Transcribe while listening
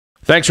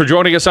Thanks for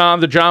joining us on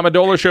the John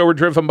Mendola Show. We're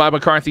driven by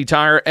McCarthy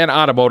Tire and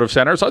Automotive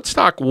Centers. Let's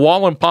talk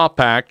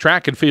Wallenpaupack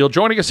track and field.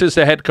 Joining us is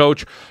the head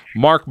coach,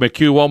 Mark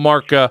McHugh. Well,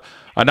 Mark, a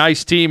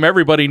nice team.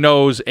 Everybody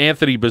knows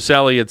Anthony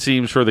Bouselli, it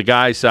seems, for the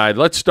guys' side.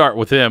 Let's start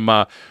with him.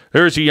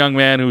 There's a young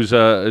man who's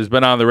has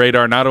been on the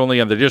radar, not only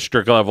on the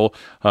district level,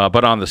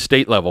 but on the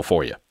state level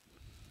for you.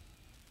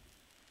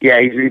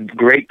 Yeah, he's a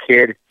great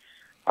kid,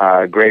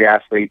 great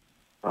athlete.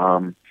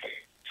 Signed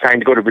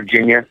to go to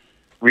Virginia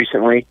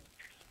recently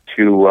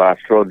to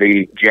throw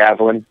the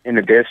javelin in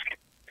the disc.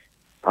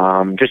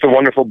 Just a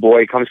wonderful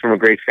boy. Comes from a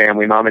great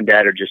family. Mom and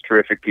dad are just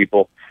terrific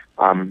people.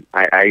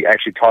 I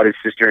actually taught his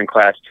sister in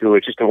class too.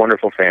 It's just a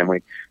wonderful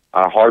family.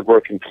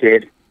 Hardworking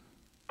kid.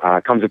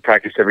 Comes to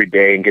practice every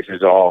day and gives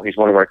his all. He's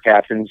one of our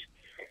captains,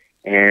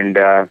 and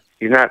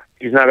he's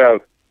not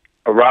a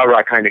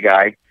rah-rah kind of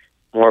guy.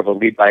 More of a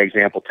lead by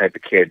example type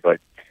of kid,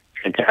 but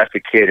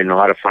fantastic kid and a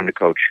lot of fun to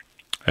coach.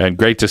 And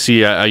great to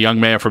see a young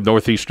man from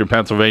northeastern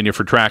Pennsylvania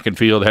for track and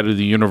field, head of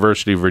the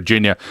University of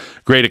Virginia.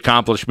 Great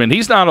accomplishment.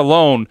 He's not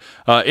alone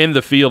in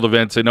the field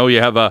events. I know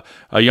you have a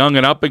young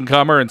and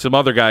up-and-comer and some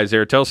other guys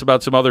there. Tell us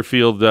about some other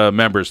field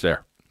members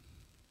there.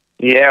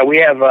 Yeah, we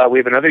have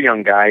another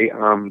young guy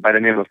by the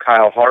name of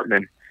Kyle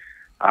Hartman.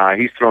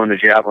 He's throwing the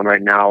javelin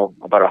right now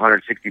about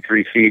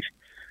 163 feet,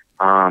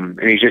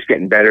 and he's just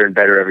getting better and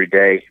better every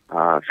day.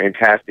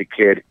 Fantastic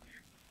kid,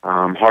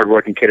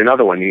 hardworking kid.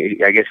 Another one.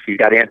 I guess he's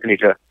got Anthony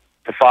to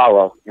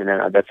follow, and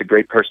that's a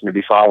great person to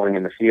be following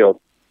in the field.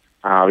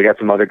 We got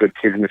some other good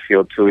kids in the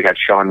field too. We got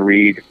Sean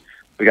Reed,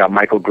 we got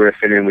Michael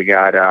Griffin, and we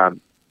got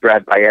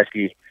Brad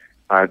Bieski,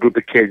 a group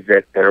of kids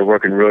that are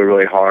working really,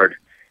 really hard.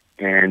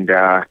 And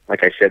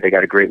like I said, they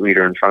got a great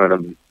leader in front of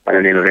them by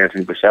the name of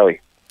Anthony Bouselli.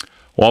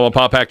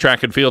 Wallenpaupack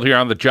track and field here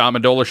on the John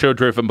Mendola Show,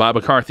 driven by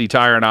McCarthy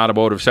Tire and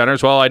Automotive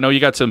Centers. Well, I know you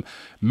got some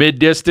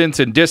mid-distance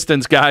and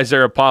distance guys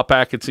there at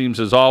Paupack, it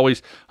seems, as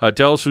always.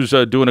 Tell us who's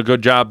doing a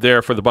good job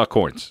there for the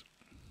Buckhorns.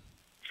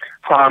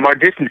 Our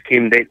distance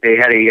team, they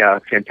had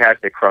a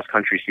fantastic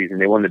cross-country season.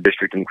 They won the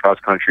district in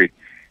cross-country,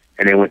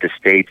 and they went to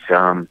states.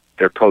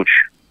 Their coach,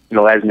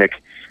 Lesnick,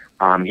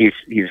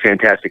 he's a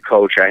fantastic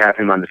coach. I have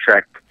him on the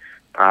track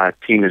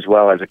team as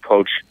well as a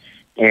coach.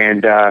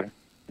 And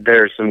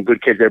there's some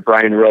good kids there,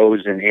 Brian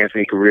Rose and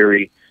Anthony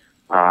Carreri,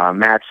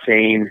 Matt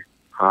Sane.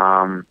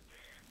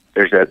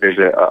 There's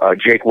a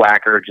Jake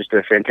Wacker, just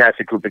a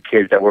fantastic group of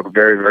kids that work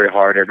very, very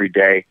hard every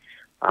day.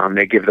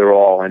 They give their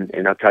all,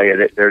 and I'll tell you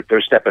that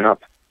they're stepping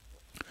up.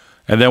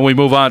 And then we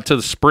move on to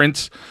the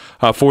sprints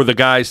for the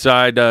guys'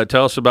 side.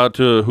 Tell us about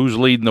who's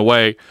leading the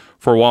way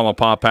for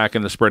Wallenpaupack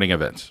in the sprinting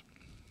events.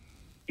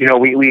 You know,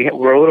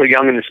 we're a little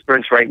young in the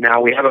sprints right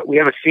now. We have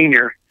a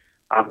senior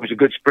who's a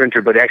good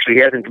sprinter, but actually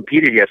he hasn't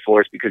competed yet for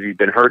us because he's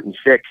been hurt and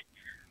sick.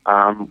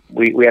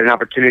 We had an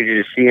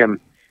opportunity to see him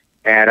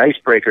at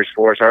Icebreakers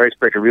for us, our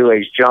Icebreaker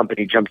Relays jump, and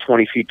he jumped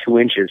 20 feet 2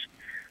 inches.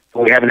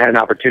 But we haven't had an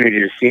opportunity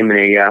to see him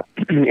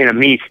in a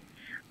meet.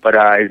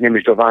 But his name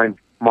is Jovan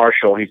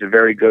Marshall. He's a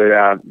very good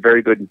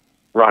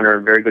runner,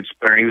 very good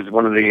sprinter. He was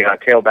one of the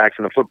tailbacks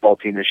on the football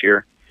team this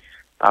year.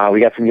 We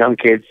got some young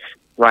kids,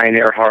 Ryan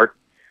Earhart,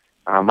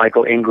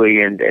 Michael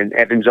Ingley, and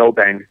Evan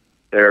Zobeng.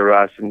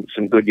 They're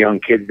some good young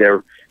kids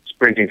there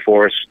sprinting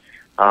for us.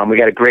 We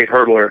got a great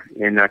hurdler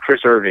in Chris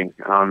Irving.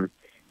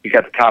 He's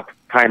got the top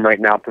time right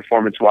now,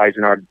 performance-wise,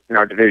 in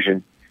our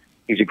division.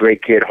 He's a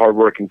great kid,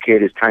 hardworking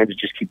kid. His times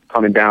just keep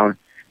coming down.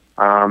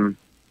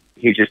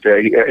 He's just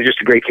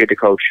a great kid to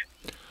coach.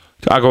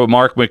 Talking with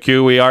Mark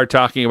McHugh, we are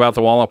talking about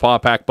the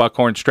Wallenpaupack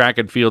Buckhorns track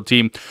and field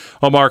team.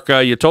 Well, Mark,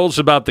 you told us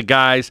about the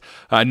guys.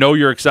 I know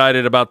you're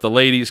excited about the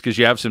ladies because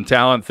you have some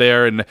talent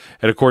there, and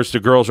of course the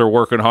girls are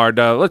working hard.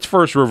 Let's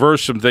first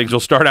reverse some things. We'll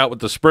start out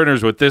with the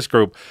sprinters with this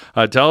group.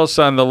 Tell us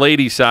on the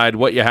ladies' side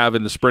what you have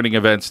in the sprinting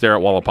events there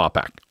at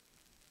Wallenpaupack.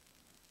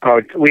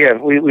 Oh, we as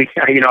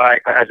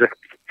a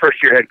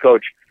first-year head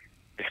coach,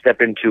 to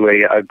step into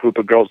a group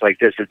of girls like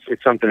this,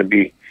 it's something to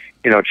be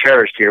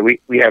cherished here.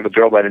 We have a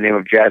girl by the name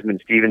of Jasmine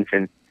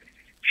Stevenson.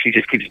 She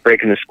just keeps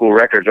breaking the school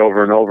records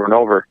over and over and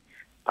over.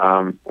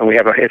 And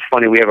it's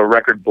funny, we have a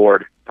record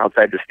board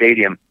outside the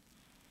stadium,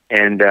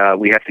 and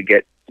we have to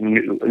get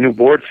new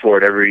boards for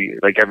it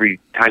every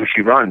time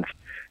she runs.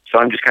 So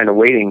I'm just kind of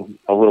waiting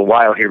a little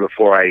while here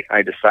before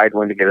I decide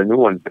when to get a new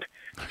one. But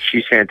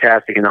she's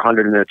fantastic in the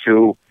 100 and the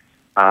 2.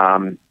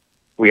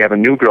 We have a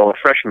new girl, a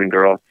freshman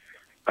girl,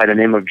 by the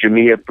name of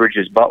Jamia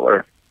Bridges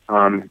Butler.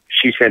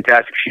 She's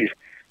fantastic. She's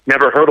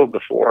never hurdled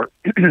before,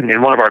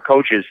 and one of our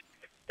coaches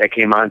that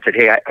came on said,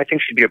 "Hey, I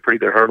think she'd be a pretty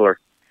good hurdler.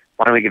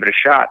 Why don't we give it a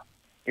shot?"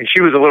 And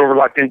she was a little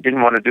reluctant,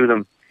 didn't want to do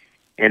them.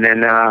 And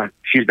then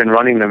she's been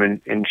running them,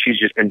 and she's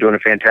just been doing a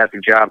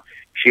fantastic job.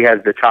 She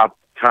has the top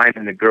time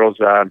in the girls'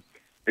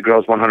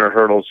 100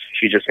 hurdles.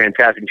 She's just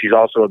fantastic. She's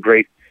also a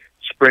great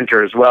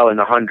sprinter as well in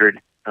the 100.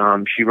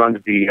 She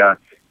runs the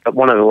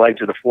one of the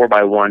legs of the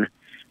 4x1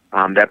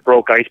 that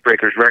broke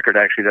Icebreaker's record,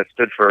 actually, that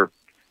stood for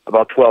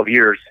about 12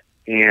 years.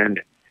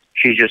 And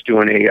she's just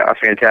doing a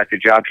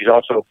fantastic job. She's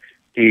also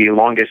the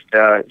longest.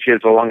 She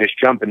has the longest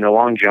jump in the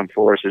long jump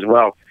for us as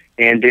well,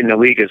 and in the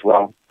league as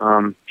well.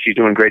 She's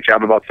doing a great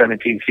job, about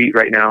 17 feet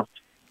right now.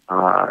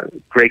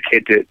 Great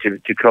kid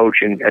to coach,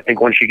 and I think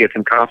once she gets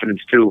some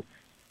confidence too,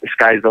 the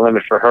sky's the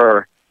limit for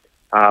her.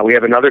 We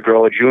have another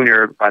girl, a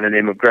junior by the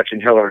name of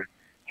Gretchen Hiller,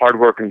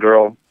 hardworking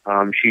girl.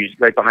 She's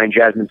right behind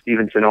Jasmine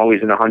Stevenson,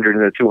 always in the 100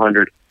 and the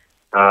 200.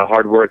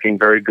 Hardworking,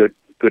 very good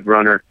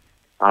runner.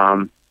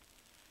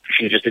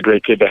 She's just a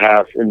great kid to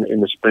have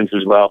in the sprints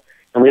as well.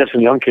 And we have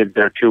some young kids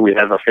there too. We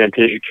have a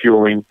Fantasia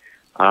Culing.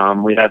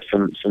 We have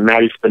some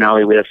Maddie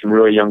Spinelli. We have some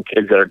really young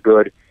kids that are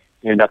good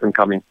and up and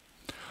coming.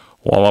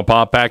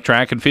 Wallenpaupack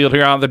Track and Field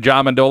here on the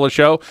John Mendola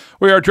Show.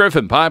 We are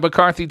driven by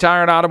McCarthy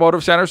Tire and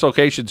Automotive Centers,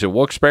 locations in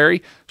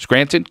Wilkes-Barre,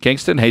 Scranton,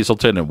 Kingston,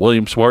 Hazleton, and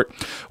Williamsport.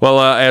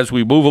 Well, as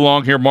we move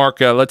along here,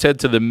 Mark, let's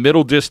head to the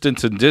middle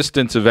distance and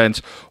distance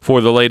events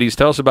for the ladies.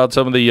 Tell us about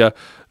some of the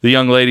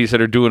young ladies that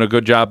are doing a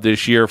good job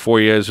this year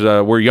for you. As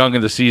we're young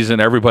in the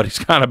season, everybody's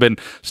kind of been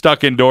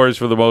stuck indoors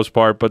for the most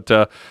part. But,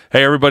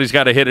 hey, everybody's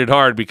got to hit it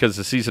hard because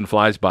the season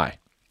flies by.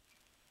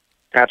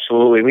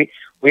 Absolutely.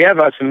 We have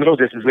some middle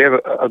distance. We have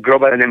a girl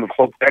by the name of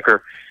Hope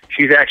Becker.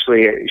 She's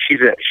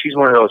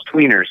one of those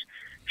tweeners.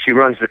 She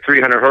runs the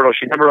 300 hurdles.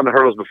 She's never run the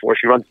hurdles before.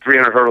 She runs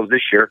 300 hurdles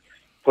this year.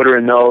 Put her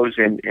in those,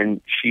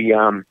 and she's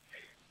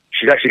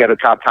actually got a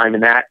top time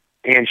in that.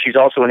 And she's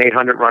also an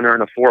 800 runner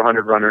and a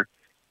 400 runner.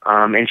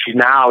 And she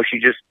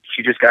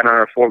just got on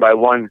our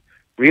 4x1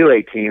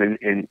 relay team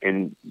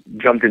and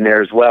jumped in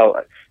there as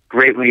well.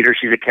 Great leader.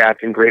 She's a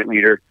captain. Great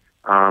leader.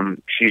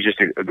 She's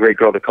just a great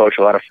girl to coach.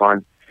 A lot of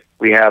fun.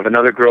 We have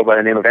another girl by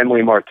the name of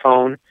Emily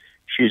Martone.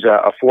 She's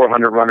a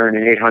 400 runner and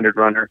an 800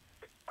 runner.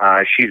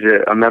 She's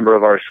a member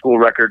of our school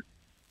record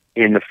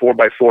in the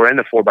 4x4 and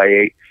the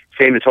 4x8.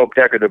 Same as Hope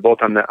Decker. They're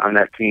both on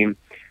that team.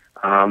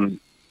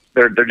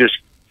 They're just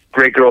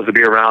great girls to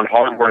be around,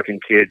 hard-working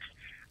kids,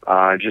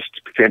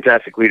 just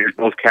fantastic leaders,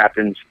 both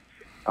captains.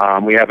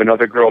 We have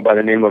another girl by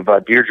the name of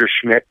Deirdre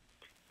Schmidt,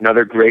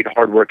 another great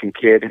hard-working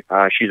kid.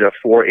 She's a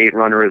 4-8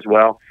 runner as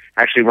well.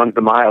 Actually runs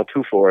the mile,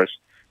 too, for us.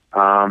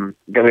 Then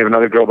we have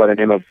another girl by the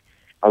name of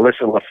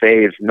Alyssa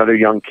LaFave, another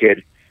young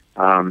kid.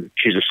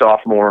 She's a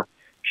sophomore.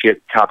 She had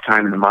top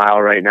time in the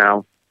mile right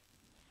now.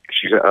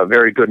 She's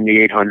very good in the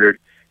 800.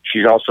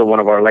 She's also one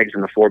of our legs in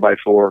the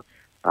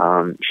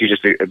 4x4. She's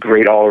just a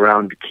great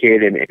all-around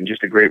kid and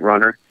just a great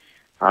runner.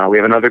 We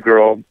have another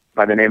girl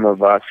by the name of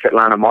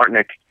Svetlana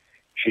Martinik.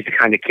 She's the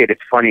kind of kid.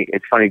 It's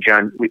funny,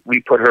 John.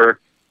 We put her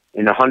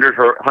in the 100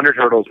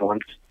 hurdles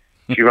once.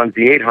 She runs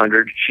the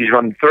 800. She's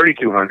run the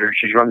 3200.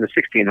 She's run the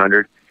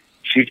 1600.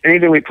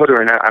 Anything we put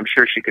her in, I'm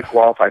sure she could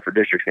qualify for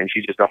districts. And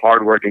she's just a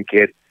hard-working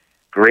kid,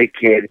 great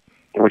kid.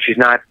 And when she's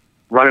not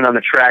running on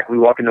the track, we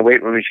walk in the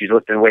weight room and she's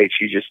lifting weights.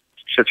 She's just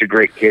such a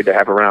great kid to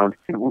have around.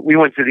 We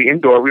went to the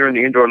indoor. We were in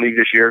the indoor league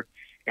this year,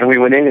 and we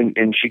went in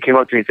and she came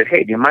up to me and said,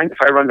 "Hey, do you mind if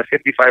I run the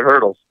 55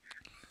 hurdles?"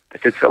 I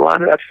said,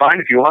 "Solana, that's fine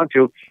if you want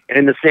to." And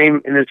in the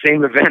same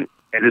event,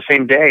 at the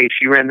same day,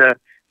 she ran the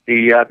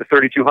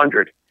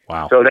 3200.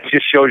 Wow! So that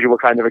just shows you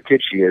what kind of a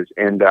kid she is.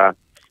 And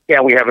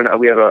yeah, we have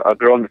a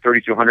girl in the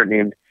 3200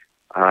 named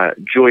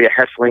Julia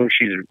Hessling.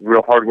 She's a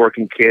real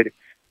hardworking kid,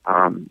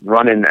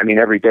 running. I mean,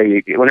 every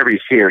day, whenever you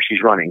see her,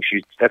 she's running.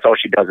 That's all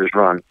she does is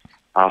run.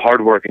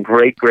 Hardworking,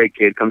 great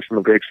kid. Comes from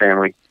a great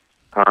family.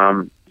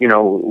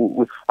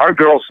 Our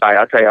girls' side,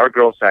 I'll tell you, our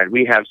girls' side,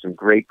 we have some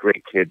great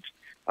kids.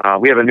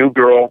 We have a new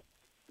girl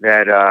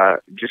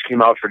that just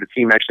came out for the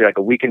team actually like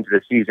a week into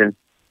the season.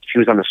 She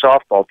was on the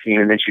softball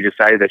team, and then she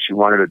decided that she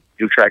wanted to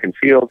do track and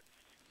field.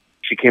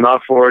 She came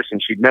out for us,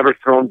 and she'd never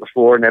thrown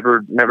before,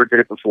 never did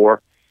it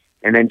before.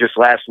 And then just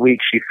last week,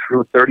 she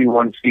threw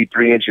 31 feet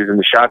 3 inches in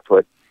the shot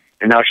put,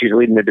 and now she's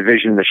leading the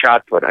division in the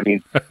shot put. I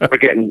mean, we're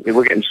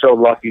getting so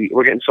lucky.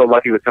 We're getting so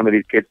lucky with some of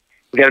these kids.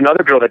 We got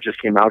another girl that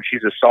just came out.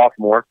 She's a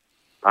sophomore.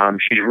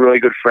 She's really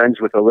good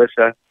friends with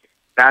Alyssa.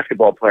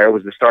 Basketball player,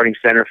 was the starting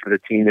center for the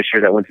team this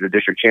year that went to the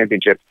district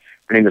championship.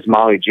 Her name is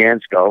Molly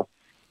Jansko.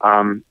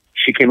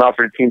 She came out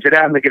for the team, said,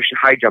 "I'm going to give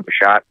high jump a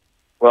shot."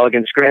 Well,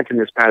 against Scranton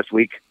this past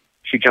week,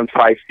 she jumped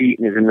 5 feet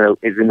and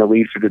is in the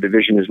lead for the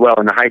division as well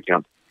in the high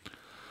jump.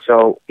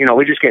 So,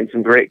 we're just getting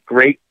some great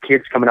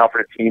kids coming out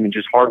for the team and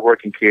just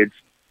hardworking kids.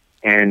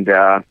 And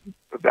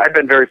I've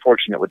been very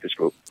fortunate with this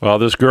group. Well,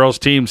 this girls'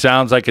 team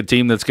sounds like a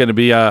team that's going to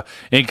be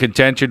in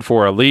contention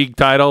for a league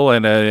title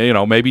and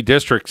maybe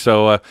district.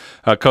 So,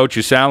 Coach,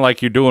 you sound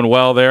like you're doing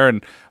well there,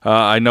 and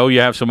I know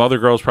you have some other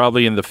girls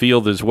probably in the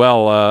field as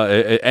well.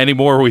 Any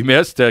more we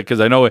missed? Because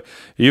I know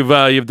you've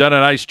done a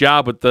nice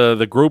job with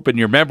the group and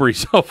your memory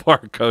so far,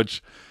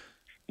 Coach.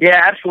 Yeah,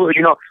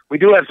 absolutely. We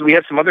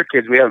have some other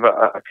kids. We have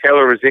a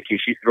Taylor Rizicki.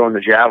 She's throwing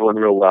the javelin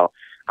real well.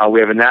 We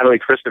have a Natalie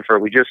Christopher.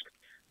 We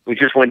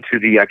just went to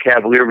the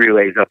Cavalier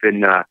relays up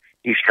in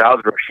East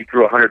Stroudsburg. She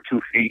threw 102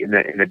 feet in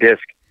the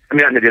disc. I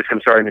mean, not in the disc. I'm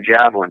sorry, in the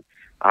javelin.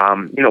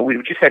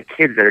 We just had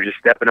kids that are just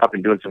stepping up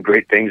and doing some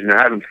great things, and they're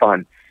having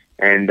fun.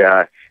 And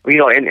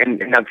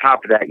and on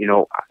top of that,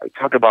 I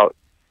talk about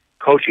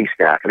coaching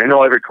staff, and I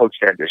know every coach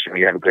said this.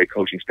 You have a great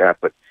coaching staff,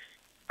 but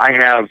I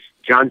have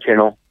John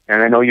Tinnell,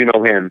 and I know you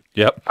know him.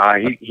 Yep.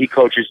 He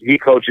coaches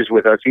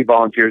with us. He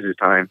volunteers his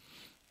time.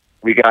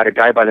 We got a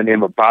guy by the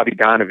name of Bobby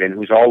Donovan,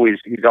 he's always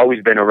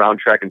been around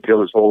track and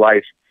field his whole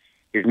life.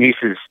 his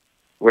nieces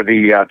were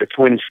the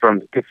twins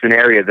from Pittston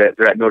area that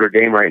they're at Notre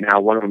Dame right now.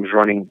 One of them is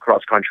running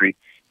cross country.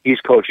 He's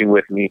coaching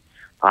with me.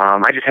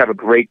 I just have a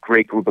great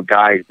group of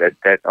guys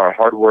that are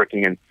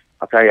hardworking, and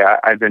I'll tell you,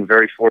 I've been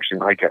very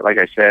fortunate, like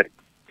I said,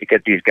 to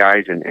get these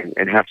guys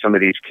and have some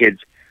of these kids.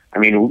 I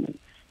mean,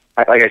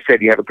 like I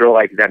said, you have a girl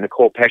like that,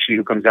 Nicole Pesci,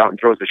 who comes out and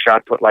throws the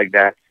shot put like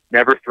that.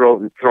 Never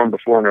thrown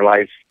before in her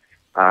life.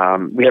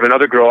 We have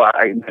another girl,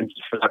 I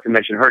just forgot to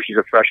mention her. She's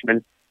a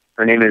freshman.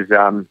 Her name is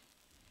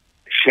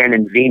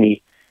Shannon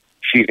Vini.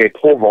 She's a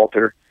pole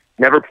vaulter.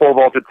 Never pole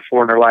vaulted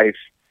before in her life.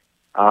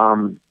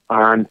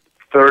 On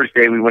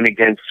Thursday, we went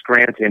against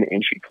Scranton,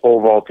 and she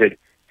pole vaulted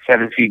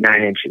 7 feet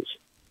 9 inches.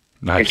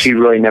 Nice. And she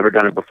really never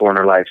done it before in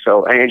her life.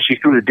 So, and she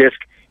threw the disc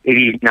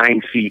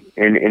 89 feet,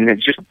 and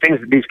it's just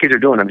things that these kids are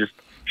doing. I'm just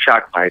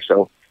shocked by.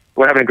 So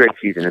we're having a great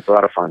season. It's a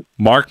lot of fun.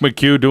 Mark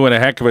McHugh doing a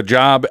heck of a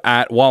job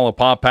at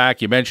Wallenpaupack.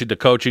 You mentioned the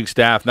coaching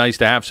staff. Nice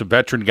to have some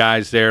veteran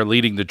guys there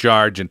leading the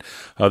charge. And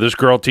this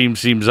girl team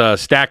seems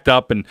stacked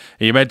up. And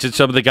you mentioned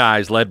some of the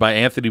guys led by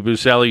Anthony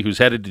Bouselli, who's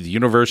headed to the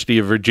University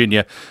of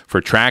Virginia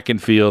for track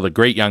and field, a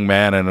great young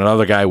man, and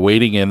another guy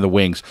waiting in the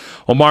wings.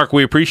 Well, Mark,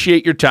 we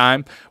appreciate your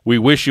time. We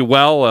wish you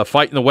well,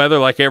 fighting the weather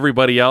like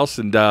everybody else.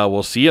 And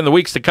we'll see you in the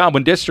weeks to come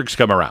when districts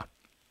come around.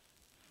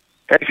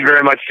 Thank you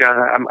very much,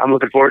 John. I'm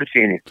looking forward to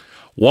seeing you.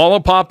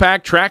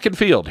 Wallenpaupack Track and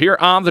Field here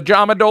on the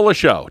John Mendola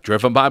Show,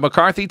 driven by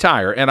McCarthy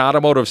Tire and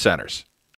Automotive Centers.